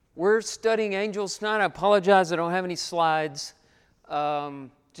We're studying angels tonight. I apologize, I don't have any slides.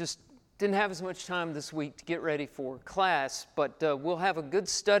 Just didn't have as much time this week to get ready for class, but we'll have a good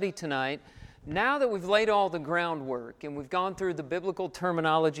study tonight. Now that we've laid all the groundwork and we've gone through the biblical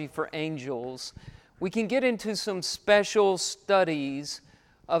terminology for angels, we can get into some special studies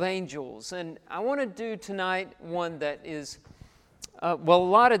of angels. And I want to do tonight one that is, a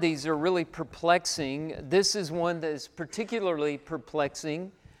lot of these are really perplexing. This is one that is particularly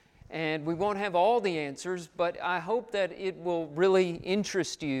perplexing. And we won't have all the answers, but I hope that it will really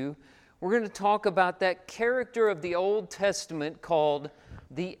interest you. We're going to talk about that character of the Old Testament called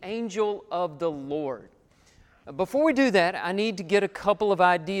the angel of the Lord. Before we do that, I need to get a couple of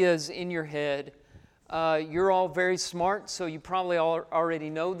ideas in your head. You're all very smart, so you probably already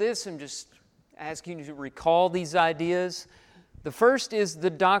know this. I'm just asking you to recall these ideas. The first is the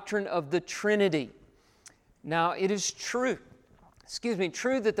doctrine of the Trinity. Now, it is true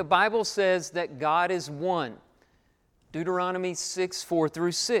that the Bible says that God is one. Deuteronomy 6, 4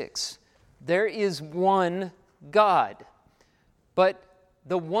 through 6. There is one God. But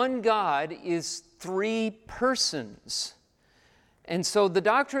the one God is three persons. And so the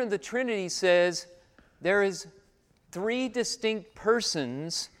doctrine of the Trinity says there is three distinct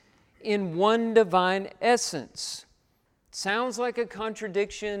persons in one divine essence. Sounds like a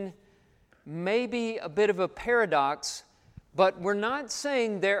contradiction, maybe a bit of a paradox, but we're not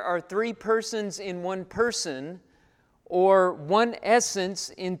saying there are three persons in one person or one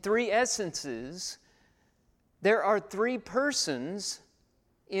essence in three essences. There are three persons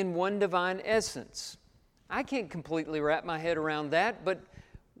in one divine essence. I can't completely wrap my head around that, but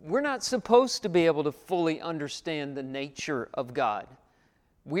we're not supposed to be able to fully understand the nature of God.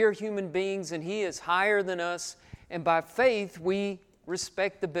 We are human beings and He is higher than us, and by faith we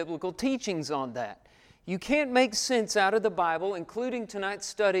respect the biblical teachings on that. You can't make sense out of the Bible, including tonight's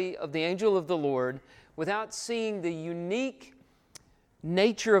study of the angel of the Lord, without seeing the unique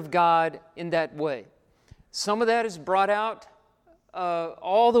nature of God in that way. Some of that is brought out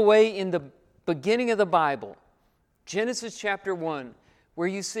all the way in the beginning of the Bible, Genesis chapter 1, where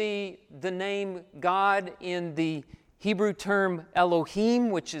you see the name God in the Hebrew term Elohim,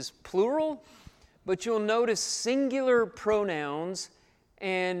 which is plural, but you'll notice singular pronouns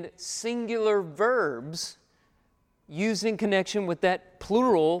and singular verbs used in connection with that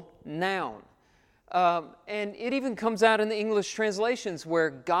plural noun. And it even comes out in the English translations where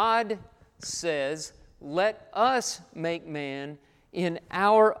God says, "Let us make man in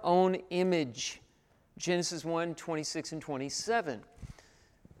our own image." Genesis 1, 26 and 27.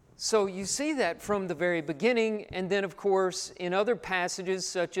 So you see that from the very beginning, and then of course in other passages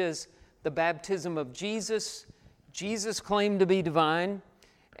such as the baptism of Jesus, Jesus claimed to be divine,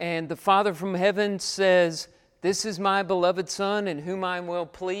 and the Father from heaven says, "This is my beloved Son in whom I am well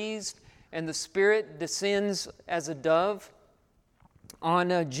pleased," and the Spirit descends as a dove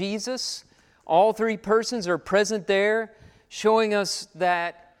on Jesus. All three persons are present there, showing us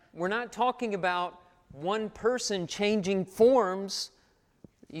that we're not talking about one person changing forms.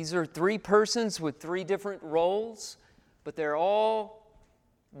 These are three persons with three different roles, but they're all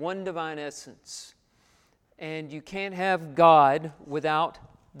one divine essence. And you can't have God without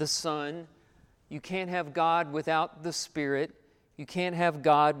the Son. You can't have God without the Spirit. You can't have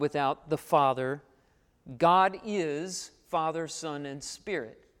God without the Father. God is Father, Son, and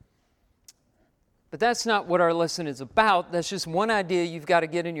Spirit. But that's not what our lesson is about. That's just one idea you've got to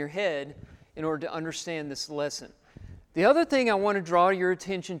get in your head in order to understand this lesson. The other thing I want to draw your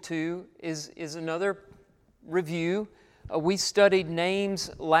attention to is another review. We studied names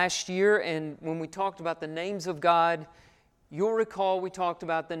last year, and when we talked about the names of God, you'll recall we talked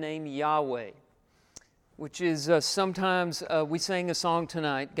about the name Yahweh, which is sometimes, we sang a song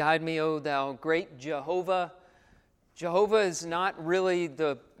tonight, "Guide me, O thou great Jehovah." Jehovah is not really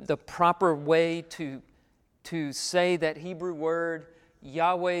the proper way to say that Hebrew word.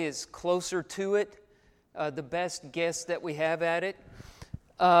 Yahweh is closer to it, the best guess that we have at it.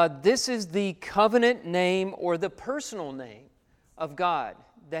 This is the covenant name or the personal name of God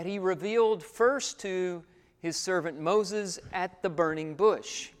that He revealed first to His servant Moses at the burning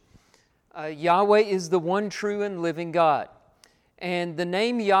bush. Yahweh is the one true and living God. And the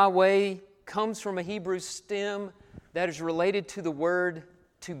name Yahweh comes from a Hebrew stem that is related to the word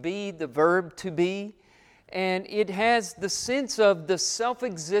to be, the verb to be. And it has the sense of the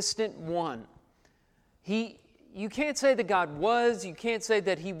self-existent one. You can't say that God was, you can't say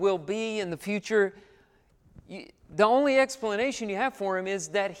that He will be in the future. The only explanation you have for Him is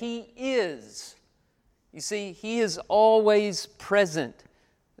that He is. You see, He is always present.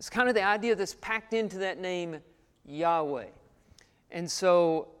 It's kind of the idea that's packed into that name, Yahweh. And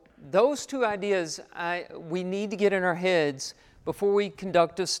so those two ideas we need to get in our heads before we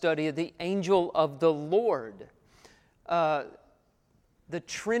conduct a study of the angel of the Lord. The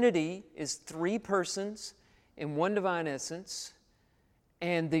Trinity is three persons in one divine essence,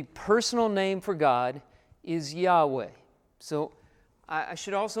 and the personal name for God is Yahweh. So I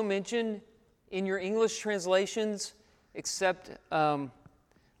should also mention in your English translations, except I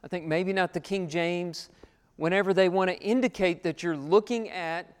think maybe not the King James, whenever they want to indicate that you're looking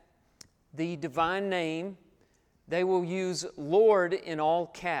at the divine name, they will use Lord in all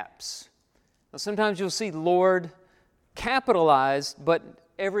caps. Now, sometimes you'll see Lord capitalized, but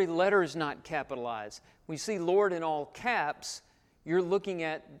every letter is not capitalized. When you see Lord in all caps, you're looking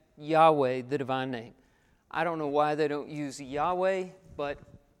at Yahweh, the divine name. I don't know why they don't use Yahweh, but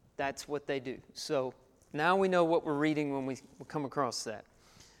that's what they do. So now we know what we're reading when we come across that.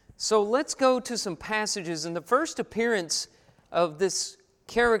 So let's go to some passages. And the first appearance of this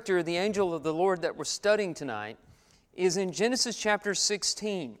character, the angel of the Lord that we're studying tonight, is in Genesis chapter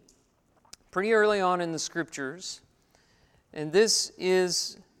 16, pretty early on in the Scriptures. And this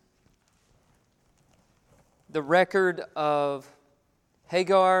is the record of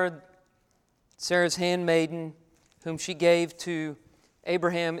Hagar, Sarah's handmaiden, whom she gave to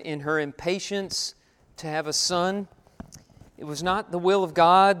Abraham in her impatience to have a son. It was not the will of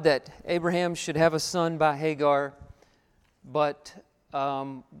God that Abraham should have a son by Hagar, but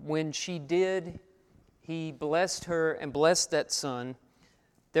when she did, he blessed her and blessed that son.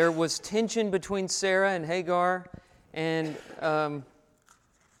 There was tension between Sarah and Hagar and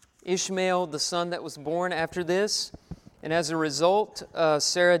Ishmael, the son that was born after this. And as a result,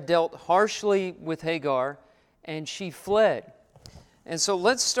 Sarah dealt harshly with Hagar, and she fled. And so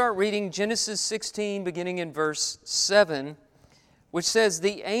let's start reading Genesis 16, beginning in verse 7, which says,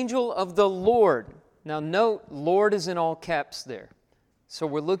 "The angel of the Lord." Now note, Lord is in all caps there. So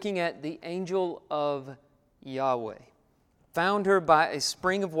we're looking at the angel of Yahweh. "Found her by a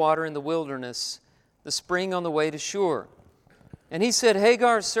spring of water in the wilderness, the spring on the way to Shur. And he said,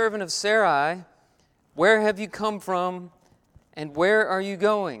 'Hagar, servant of Sarai, where have you come from, and where are you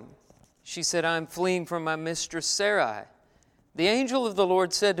going?' She said, 'I am fleeing from my mistress Sarai.' The angel of the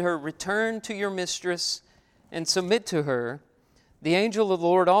Lord said to her, 'Return to your mistress and submit to her.' The angel of the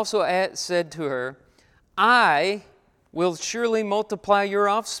Lord also said to her, 'I will surely multiply your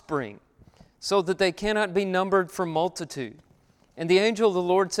offspring, so that they cannot be numbered for multitude.' And the angel of the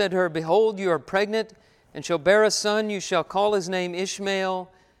Lord said to her, 'Behold, you are pregnant, and shall bear a son. You shall call his name Ishmael,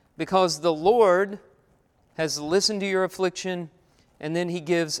 because the Lord has listened to your affliction.'" And then he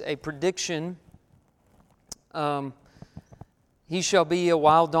gives a prediction. "He shall be a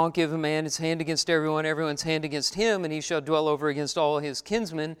wild donkey of a man, his hand against everyone, everyone's hand against him, and he shall dwell over against all his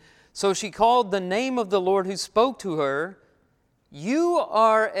kinsmen. So she called the name of the Lord who spoke to her, 'You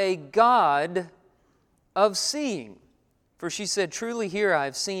are a God of seeing.' For she said, 'Truly here I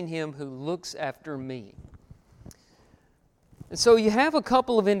have seen him who looks after me.'" And so you have a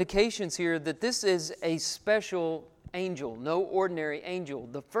couple of indications here that this is a special angel, no ordinary angel.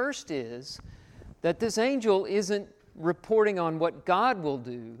 The first is that this angel isn't reporting on what God will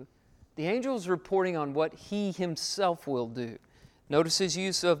do. The angel is reporting on what he himself will do. Notice his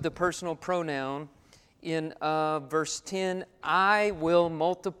use of the personal pronoun in verse 10, "I will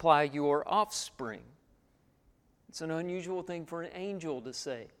multiply your offspring." It's an unusual thing for an angel to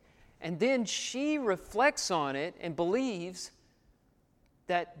say. And then she reflects on it and believes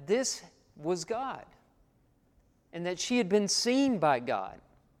that this was God and that she had been seen by God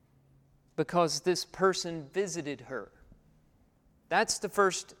because this person visited her. That's the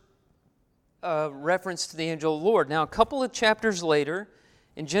first reference to the angel of the Lord. Now, a couple of chapters later,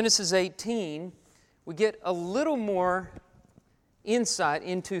 in Genesis 18, we get a little more insight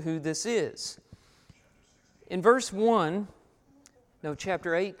into who this is. In verse 1, no,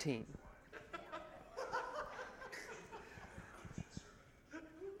 chapter 18.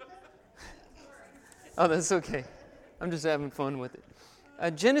 Oh, that's okay. I'm just having fun with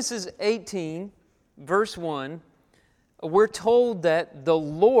it. Genesis 18, verse 1, we're told that the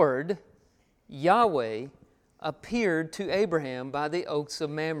Lord, Yahweh, appeared to Abraham by the oaks of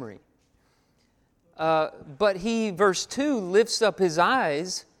Mamre. But he, verse 2, lifts up his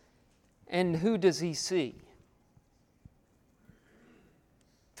eyes, and who does he see?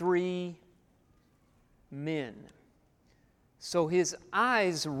 3 men. So his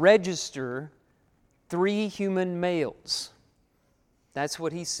eyes register 3 human males. That's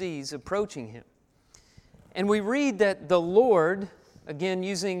what he sees approaching him. And we read that the Lord, again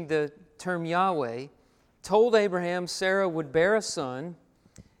using the term Yahweh, told Abraham Sarah would bear a son,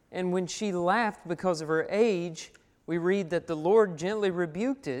 and when she laughed because of her age, we read that the Lord gently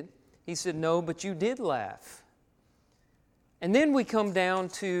rebuked it. He said, no, but you did laugh. And then we come down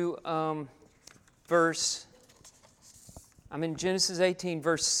to I'm in Genesis 18,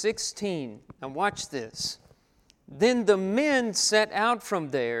 verse 16. Now watch this. Then the men set out from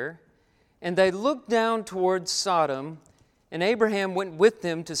there, and they looked down towards Sodom, and Abraham went with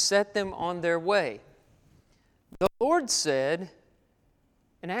them to set them on their way. The Lord said,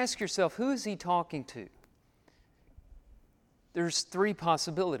 and ask yourself, who is he talking to? There's three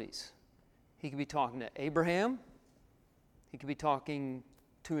possibilities. He could be talking to Abraham. He could be talking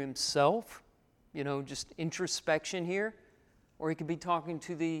to himself, just introspection here. Or he could be talking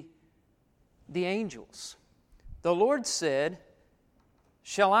to the angels. The Lord said,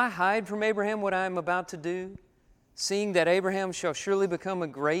 shall I hide from Abraham what I am about to do, seeing that Abraham shall surely become a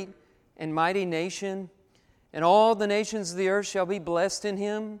great and mighty nation, and all the nations of the earth shall be blessed in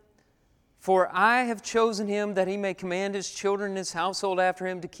him? For I have chosen him that he may command his children and his household after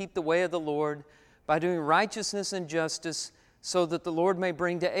him to keep the way of the Lord by doing righteousness and justice, so that the Lord may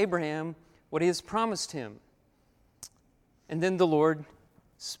bring to Abraham what he has promised him. And then the Lord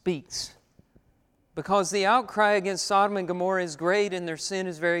speaks. Because the outcry against Sodom and Gomorrah is great and their sin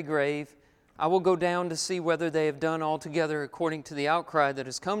is very grave, I will go down to see whether they have done altogether according to the outcry that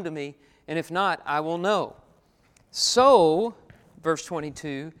has come to me, and if not, I will know. So, verse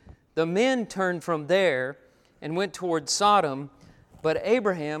 22, the men turned from there and went toward Sodom, but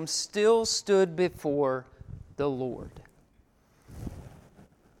Abraham still stood before the Lord.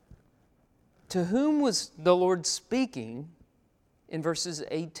 To whom was the Lord speaking in verses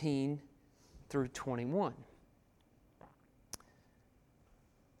 18 through 21?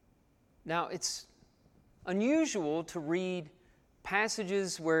 Now, it's unusual to read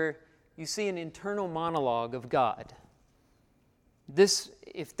passages where you see an internal monologue of God.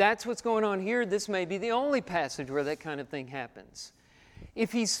 If that's what's going on here, this may be the only passage where that kind of thing happens.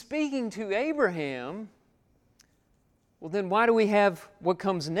 If he's speaking to Abraham, well, then why do we have what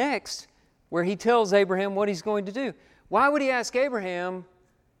comes next, where he tells Abraham what he's going to do? Why would he ask Abraham,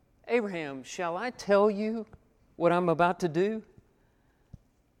 Abraham, shall I tell you what I'm about to do?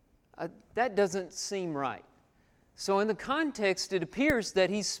 That doesn't seem right. So in the context, it appears that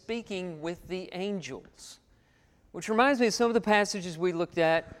he's speaking with the angels, which reminds me of some of the passages we looked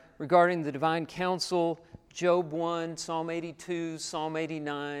at regarding the divine council, Job 1, Psalm 82, Psalm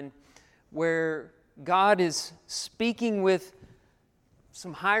 89, where God is speaking with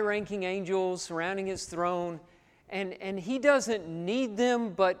some high-ranking angels surrounding his throne, and he doesn't need them,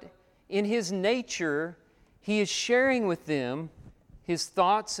 but in his nature, he is sharing with them his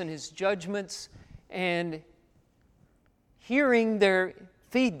thoughts and his judgments and hearing their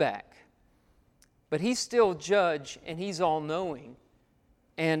feedback. But he's still judge and he's all-knowing.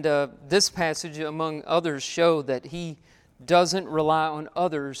 And this passage, among others, show that he doesn't rely on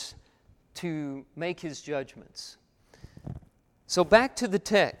others to make his judgments. So back to the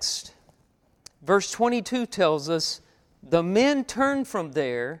text. Verse 22 tells us, the men turned from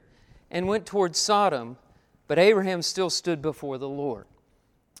there and went toward Sodom, but Abraham still stood before the Lord.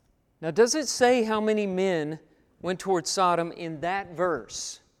 Now, does it say how many men went toward Sodom in that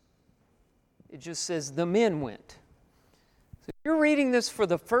verse? It just says the men went. So if you're reading this for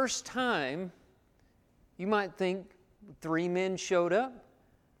the first time, you might think 3 men showed up,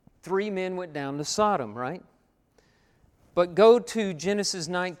 3 men went down to Sodom, right? But go to Genesis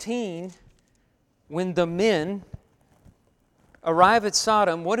 19, when the men arrive at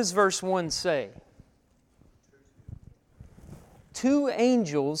Sodom, what does verse 1 say? 2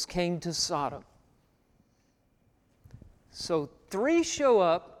 angels came to Sodom. So 3 show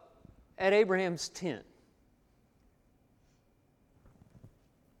up at Abraham's tent.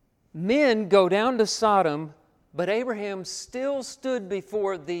 Men go down to Sodom, but Abraham still stood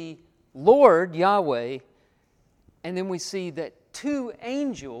before the Lord, Yahweh, and then we see that 2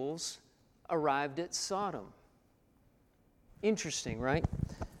 angels arrived at Sodom. Interesting, right?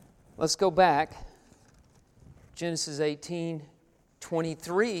 Let's go back. Genesis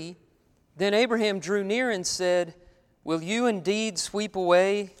 18:23. Then Abraham drew near and said, will you indeed sweep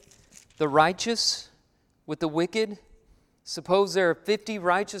away the righteous with the wicked? Suppose there are 50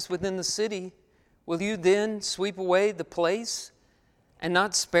 righteous within the city. Will you then sweep away the place and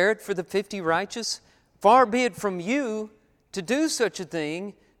not spare it for the 50 righteous? Far be it from you to do such a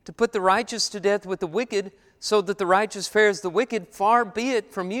thing, to put the righteous to death with the wicked, so that the righteous fares the wicked. Far be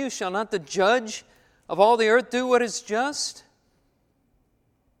it from you. Shall not the judge of all the earth do what is just?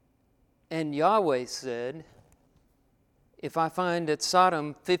 And Yahweh said, if I find at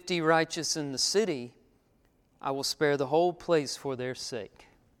Sodom 50 righteous in the city, I will spare the whole place for their sake.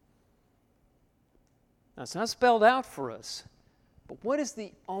 Now, it's not spelled out for us, but what is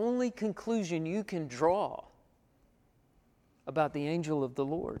the only conclusion you can draw about the angel of the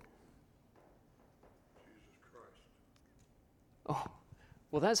Lord? Jesus Christ. Oh,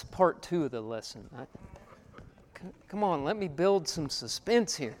 well, that's part 2 of the lesson. Come on, let me build some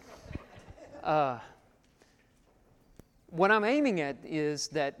suspense here. What I'm aiming at is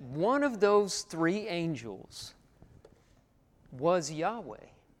that one of those 3 angels was Yahweh,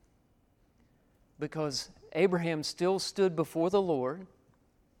 because Abraham still stood before the Lord,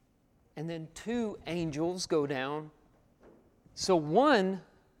 and then 2 angels go down. So one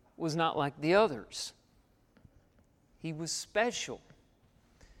was not like the others. He was special.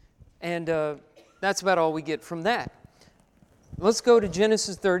 And that's about all we get from that. Let's go to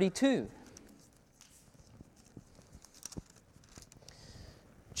Genesis 32.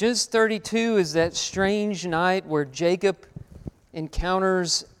 Genesis 32 is that strange night where Jacob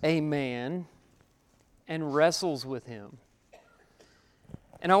encounters a man and wrestles with him.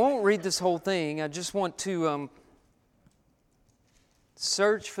 And I won't read this whole thing. I just want to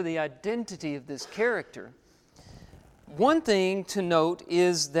search for the identity of this character. One thing to note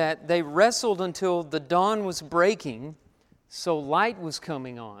is that they wrestled until the dawn was breaking, so light was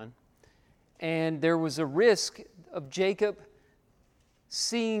coming on, and there was a risk of Jacob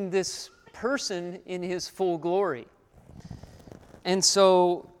seeing this person in his full glory. And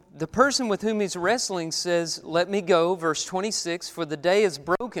so the person with whom he's wrestling says, "Let me go," verse 26, "for the day is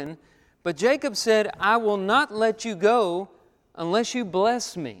broken." But Jacob said, "I will not let you go unless you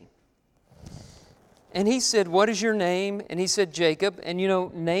bless me." And he said, "What is your name?" And he said, "Jacob." And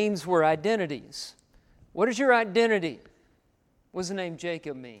names were identities. What is your identity? What does the name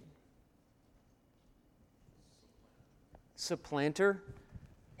Jacob mean? Supplanter,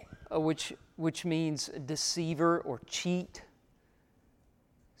 which means deceiver or cheat.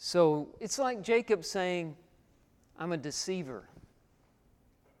 So it's like Jacob saying, "I'm a deceiver.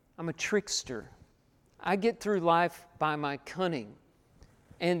 I'm a trickster. I get through life by my cunning."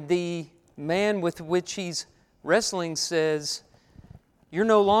 And the man with which he's wrestling says, "You're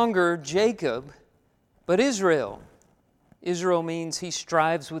no longer Jacob, but Israel." Israel means he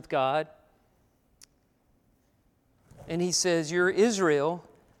strives with God. And he says, "You're Israel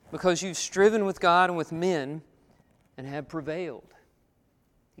because you've striven with God and with men and have prevailed."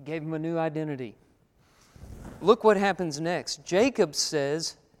 He gave him a new identity. Look what happens next. Jacob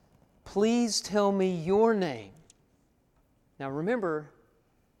says, "Please tell me your name." Now remember,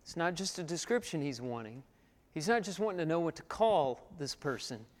 it's not just a description he's wanting. He's not just wanting to know what to call this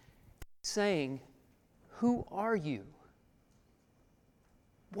person. He's saying, "Who are you?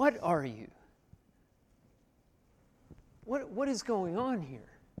 What are you? What is going on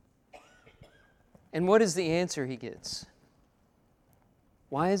here?" And what is the answer he gets?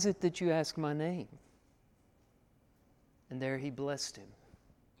 "Why is it that you ask my name?" And there he blessed him.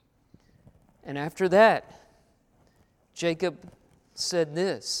 And after that, Jacob said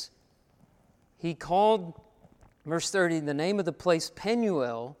this. He called, verse 30, the name of the place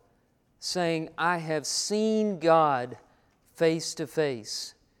Penuel, saying, "I have seen God face to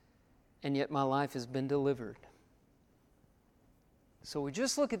face, and yet my life has been delivered." So we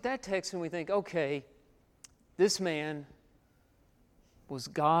just look at that text and we think, okay, this man was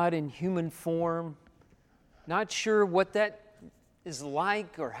God in human form. Not sure what that is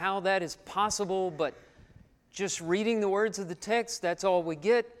like or how that is possible, but just reading the words of the text, that's all we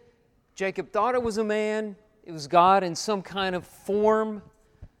get. Jacob thought it was a man. It was God in some kind of form,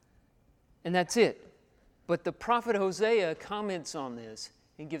 and that's it. But the prophet Hosea comments on this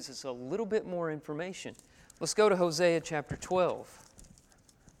and gives us a little bit more information. Let's go to Hosea chapter 12.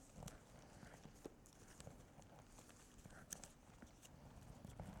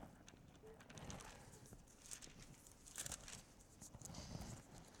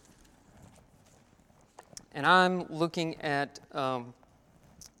 And I'm looking at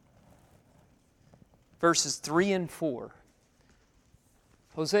verses 3 and 4.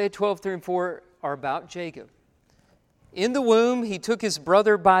 Hosea 12, 3 and 4 are about Jacob. "In the womb he took his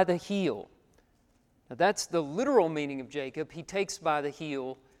brother by the heel." Now that's the literal meaning of Jacob. He takes by the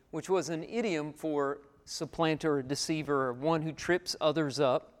heel, which was an idiom for supplanter or deceiver or one who trips others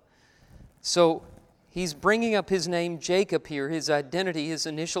up. So he's bringing up his name Jacob here, his identity, his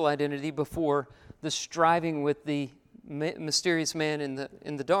initial identity before the striving with the mysterious man in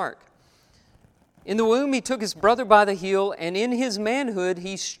the dark. "In the womb he took his brother by the heel, and in his manhood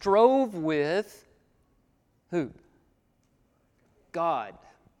he strove with" who? God.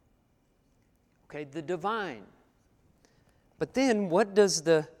 Okay, the divine. But then what does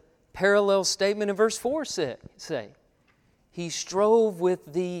the parallel statement in verse 4 say? He strove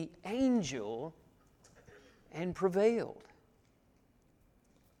with the angel and prevailed.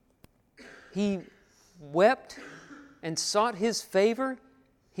 He wept and sought his favor.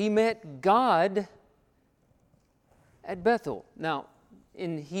 He met God at Bethel. Now,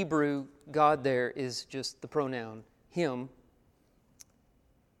 in Hebrew, God there is just the pronoun him.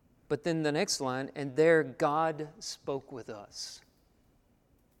 But then the next line, and there God spoke with us.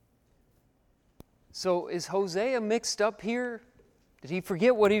 So is Hosea mixed up here? Did he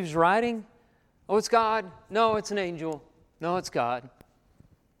forget what he was writing? Oh, it's God. No, it's an angel. No, it's God.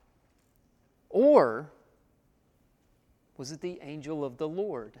 Or was it the angel of the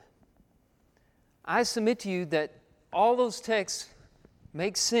Lord? I submit to you that all those texts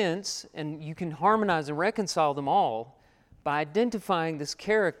make sense, and you can harmonize and reconcile them all by identifying this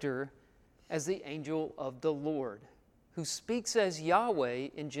character as the angel of the Lord, who speaks as Yahweh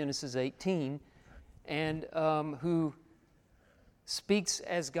in Genesis 18, and who speaks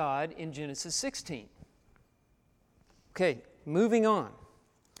as God in Genesis 16. Okay, moving on.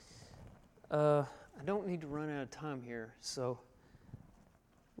 I don't need to run out of time here, so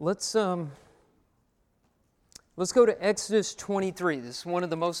let's go to Exodus 23. This is one of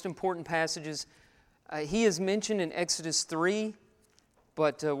the most important passages. He is mentioned in Exodus 3,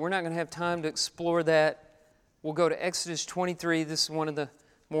 but we're not going to have time to explore that. We'll go to Exodus 23. This is one of the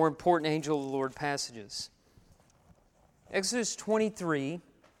more important angel of the Lord passages. Exodus 23,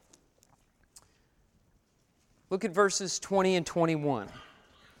 look at verses 20 and 21.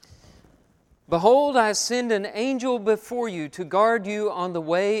 Behold, I send an angel before you to guard you on the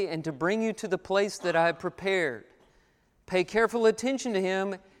way and to bring you to the place that I have prepared. Pay careful attention to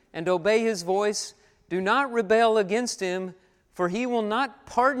him and obey his voice. Do not rebel against him, for he will not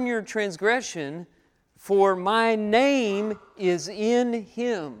pardon your transgression, for my name is in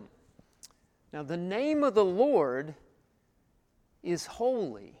him. Now, the name of the Lord is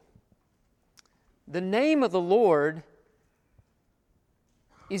holy. The name of the Lord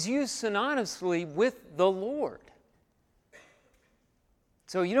is used synonymously with the Lord.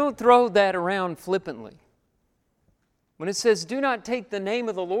 So you don't throw that around flippantly. When it says, do not take the name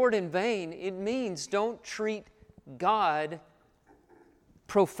of the Lord in vain, it means don't treat God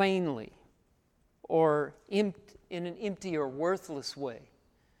profanely or in an empty or worthless way.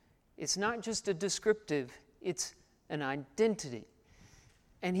 It's not just a descriptive, it's an identity.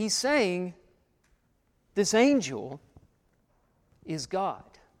 And he's saying this angel is God,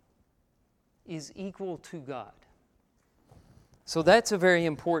 is equal to God. So that's a very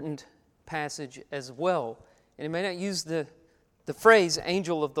important passage as well. And it may not use the phrase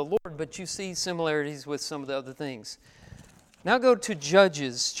angel of the Lord, but you see similarities with some of the other things. Now go to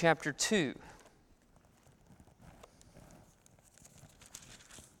Judges chapter 2.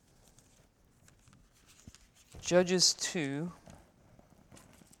 Judges 2.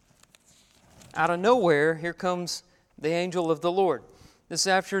 Out of nowhere, here comes the angel of the Lord. This is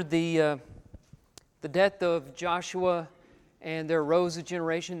after the death of Joshua, and there arose a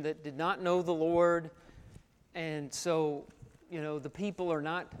generation that did not know the Lord. And so, the people are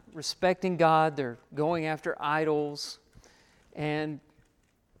not respecting God. They're going after idols. And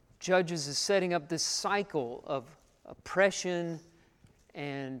Judges is setting up this cycle of oppression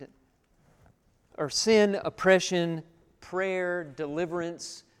or sin, oppression, prayer,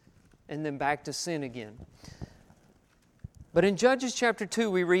 deliverance, and then back to sin again. But in Judges chapter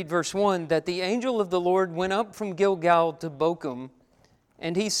 2, we read verse 1, that the angel of the Lord went up from Gilgal to Bochum,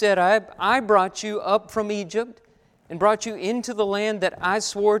 and he said, I brought you up from Egypt and brought you into the land that I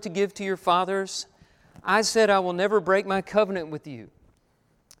swore to give to your fathers. I said, I will never break my covenant with you.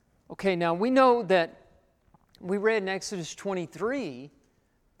 Okay, now we know that we read in Exodus 23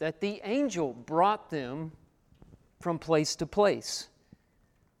 that the angel brought them from place to place.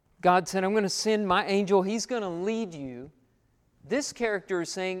 God said, I'm going to send my angel. He's going to lead you. This character is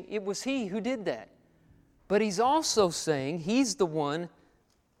saying it was he who did that. But he's also saying he's the one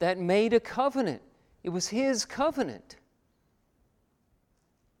that made a covenant. It was his covenant.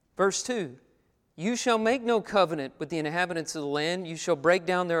 Verse 2, you shall make no covenant with the inhabitants of the land. You shall break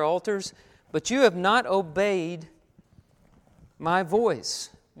down their altars, but you have not obeyed my voice.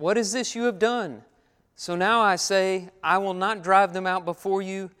 What is this you have done? So now I say, I will not drive them out before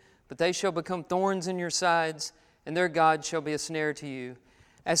you, but they shall become thorns in your sides, and their God shall be a snare to you.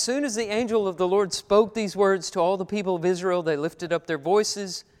 As soon as the angel of the Lord spoke these words to all the people of Israel, they lifted up their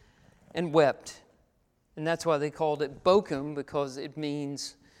voices and wept. And that's why they called it Bochum, because it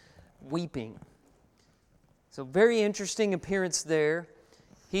means weeping. So very interesting appearance there.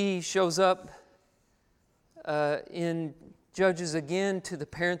 He shows up in Judges again to the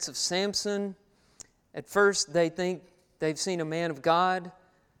parents of Samson. At first they think they've seen a man of God,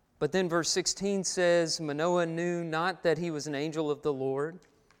 But then verse 16 says, Manoah knew not that he was an angel of the Lord.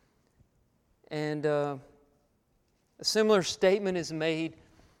 And a similar statement is made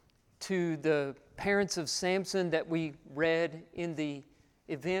to the parents of Samson that we read in the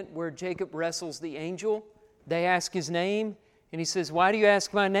event where Jacob wrestles the angel. They ask his name, and he says, "Why do you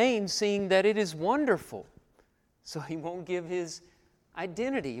ask my name, seeing that it is wonderful?" So he won't give his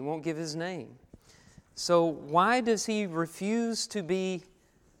identity. He won't give his name. So why does he refuse to be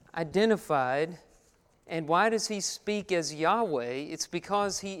identified? And why does he speak as Yahweh? It's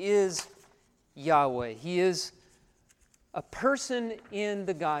because he is Yahweh. He is a person in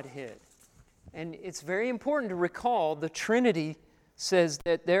the Godhead. And it's very important to recall the Trinity says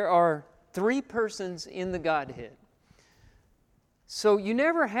that there are three persons in the Godhead. So you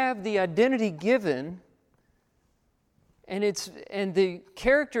never have the identity given, and the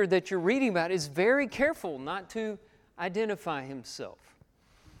character that you're reading about is very careful not to identify himself.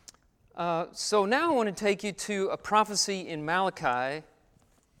 So now I want to take you to a prophecy in Malachi,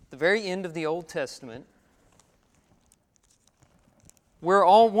 the very end of the Old Testament. We're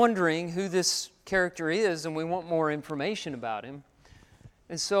all wondering who this character is, and we want more information about him.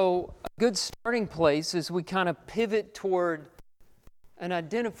 And so a good starting place as we kind of pivot toward an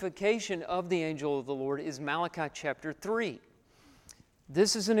identification of the angel of the Lord is Malachi chapter 3.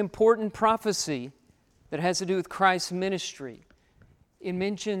 This is an important prophecy that has to do with Christ's ministry. It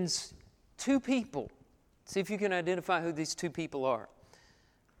mentions two people. See if you can identify who these two people are.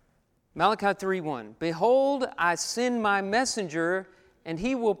 Malachi 3:1. Behold, I send my messenger, and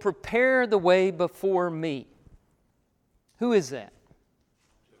he will prepare the way before me. Who is that?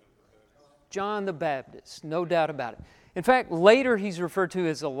 John the Baptist, no doubt about it. In fact, later he's referred to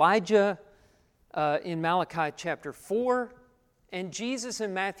as Elijah in Malachi chapter 4, and Jesus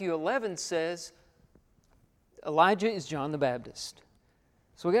in Matthew 11 says Elijah is John the Baptist.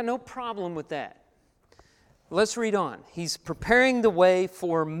 So we got no problem with that. Let's read on. He's preparing the way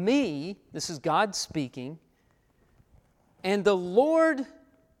for me. This is God speaking. And the Lord,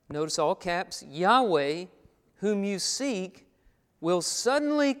 notice all caps, Yahweh, whom you seek, will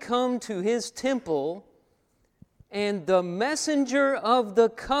suddenly come to his temple, and the messenger of the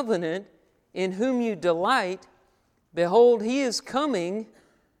covenant in whom you delight, behold, he is coming,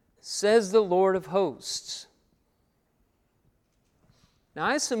 says the Lord of hosts. Now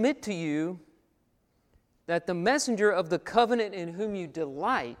I submit to you that the messenger of the covenant in whom you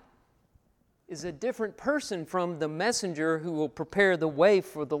delight is a different person from the messenger who will prepare the way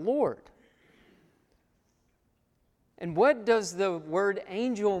for the Lord. And what does the word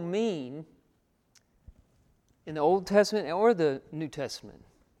angel mean in the Old Testament or the New Testament?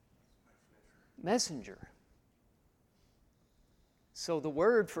 Messenger. So the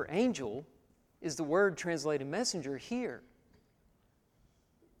word for angel is the word translated messenger here.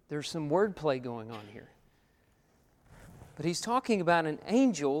 There's some wordplay going on here. But he's talking about an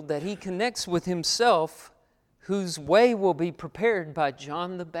angel that he connects with himself, whose way will be prepared by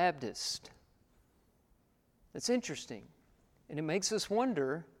John the Baptist. That's interesting. And it makes us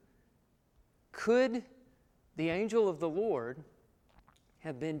wonder, could the angel of the Lord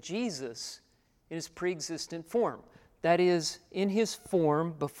have been Jesus in his pre-existent form? That is, in his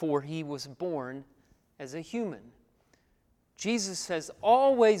form before he was born as a human. Jesus has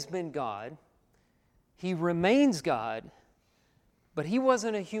always been God. He remains God, but he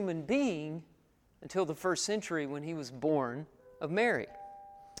wasn't a human being until the first century when he was born of Mary.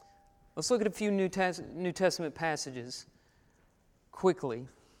 Let's look at a few New Testament passages quickly.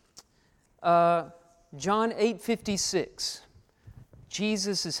 John 8:56.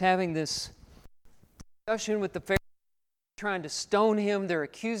 Jesus is having this discussion with the Pharisees, trying to stone him. They're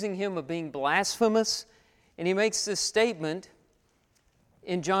accusing him of being blasphemous. And he makes this statement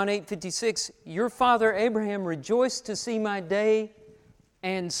in John 8:56, your father Abraham rejoiced to see my day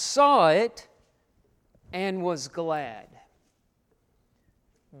and saw it and was glad.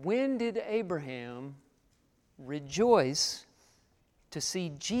 When did Abraham rejoice to see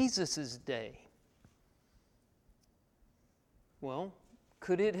Jesus' day? Well,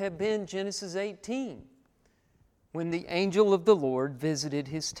 could it have been Genesis 18, when the angel of the Lord visited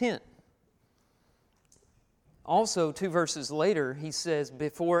his tent? Also, 2 verses later, he says,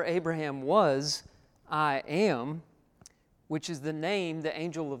 before Abraham was, I am, which is the name the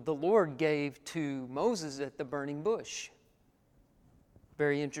angel of the Lord gave to Moses at the burning bush.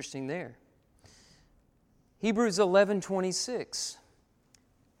 Very interesting there. Hebrews 11:26.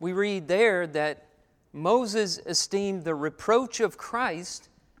 We read there that Moses esteemed the reproach of Christ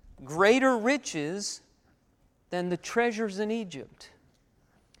greater riches than the treasures in Egypt.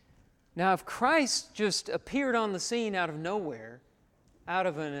 Now, if Christ just appeared on the scene out of nowhere out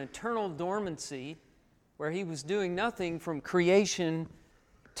of an eternal dormancy where he was doing nothing from creation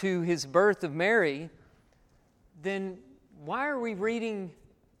to his birth of Mary, then why are we reading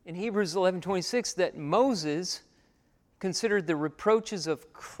in Hebrews 11:26 that Moses considered the reproaches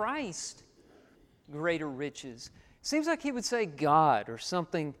of Christ greater riches? Seems like he would say God or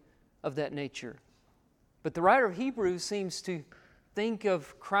something of that nature. But the writer of Hebrews seems to think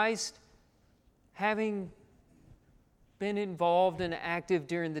of Christ having been involved and active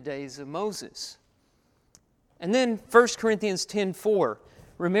during the days of Moses. And then 1 Corinthians 10:4.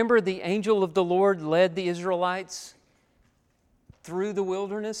 Remember, the angel of the Lord led the Israelites through the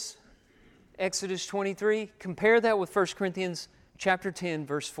wilderness? Exodus 23. Compare that with 1 Corinthians chapter 10,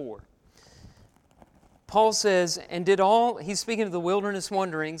 verse 4. Paul says, and did all, he's speaking of the wilderness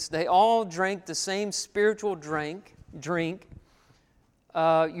wanderings, they all drank the same spiritual drink. You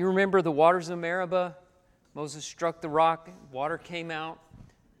remember the waters of Meribah? Moses struck the rock, water came out.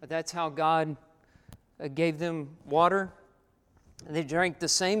 That's how God gave them water. And they drank the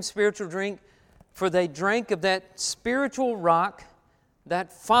same spiritual drink, for they drank of that spiritual rock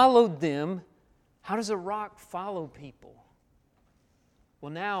that followed them. How does a rock follow people?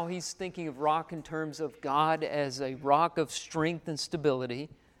 Well, now he's thinking of rock in terms of God as a rock of strength and stability.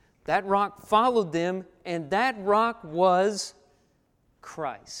 That rock followed them, and that rock was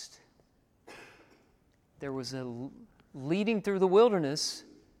Christ. There was a leading through the wilderness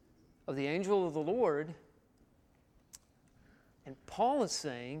of the angel of the Lord, and Paul is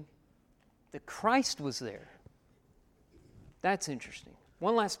saying that Christ was there. That's interesting.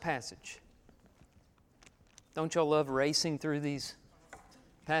 One last passage. Don't y'all love racing through these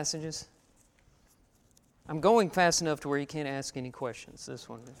passages? I'm going fast enough to where you can't ask any questions. This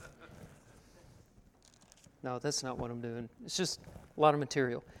one. No, that's not what I'm doing. It's just a lot of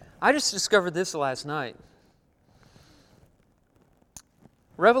material. I just discovered this last night.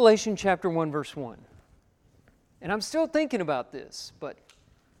 Revelation chapter 1, verse 1. And I'm still thinking about this, but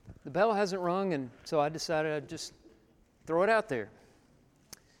the bell hasn't rung, and so I decided I'd just throw it out there.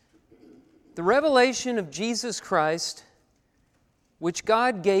 The revelation of Jesus Christ, which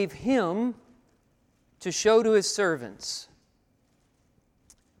God gave Him to show to His servants.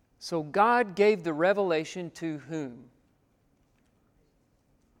 So God gave the revelation to whom?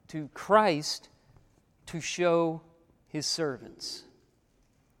 To Christ to show His servants.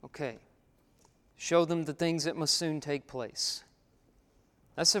 Okay. Show them the things that must soon take place.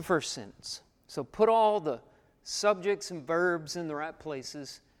 That's the first sentence. So put all the subjects and verbs in the right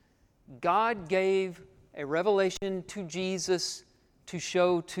places. God gave a revelation to Jesus to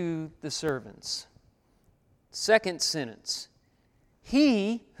show to the servants. Second sentence.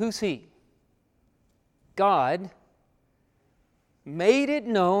 He, who's He? God made it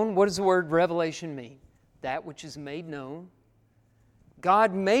known. What does the word revelation mean? That which is made known.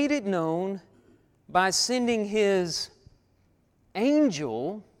 God made it known by sending His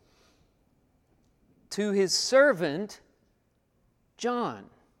angel to His servant, John.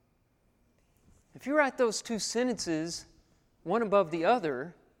 If you write those two sentences, one above the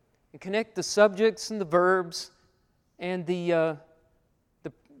other, and connect the subjects and the verbs and the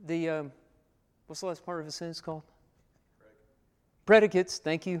what's the last part of a sentence called? Predicates.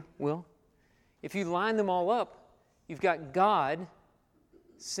 Thank you, Will. If you line them all up, you've got God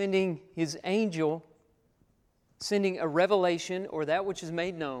sending His angel, sending a revelation or that which is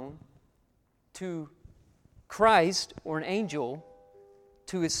made known to Christ or an angel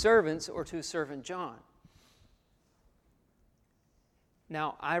to His servants or to His servant John.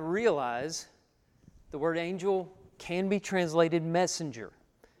 Now, I realize the word angel can be translated messenger.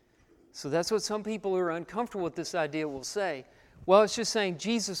 So that's what some people who are uncomfortable with this idea will say. Well, it's just saying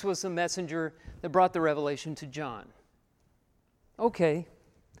Jesus was the messenger that brought the revelation to John. Okay,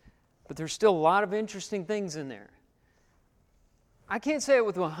 but there's still a lot of interesting things in there. I can't say it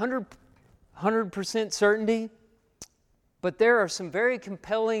with 100% certainty, but there are some very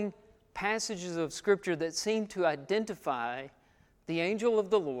compelling passages of Scripture that seem to identify the angel of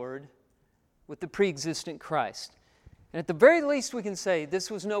the Lord with the pre-existent Christ. And at the very least, we can say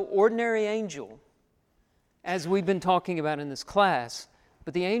this was no ordinary angel, as we've been talking about in this class,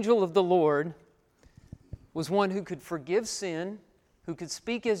 but the angel of the Lord was one who could forgive sin, who could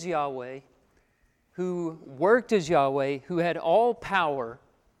speak as Yahweh, who worked as Yahweh, who had all power,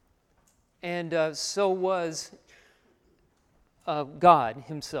 and so was God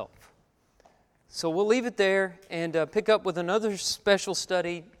Himself. So we'll leave it there and pick up with another special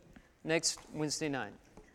study next Wednesday night.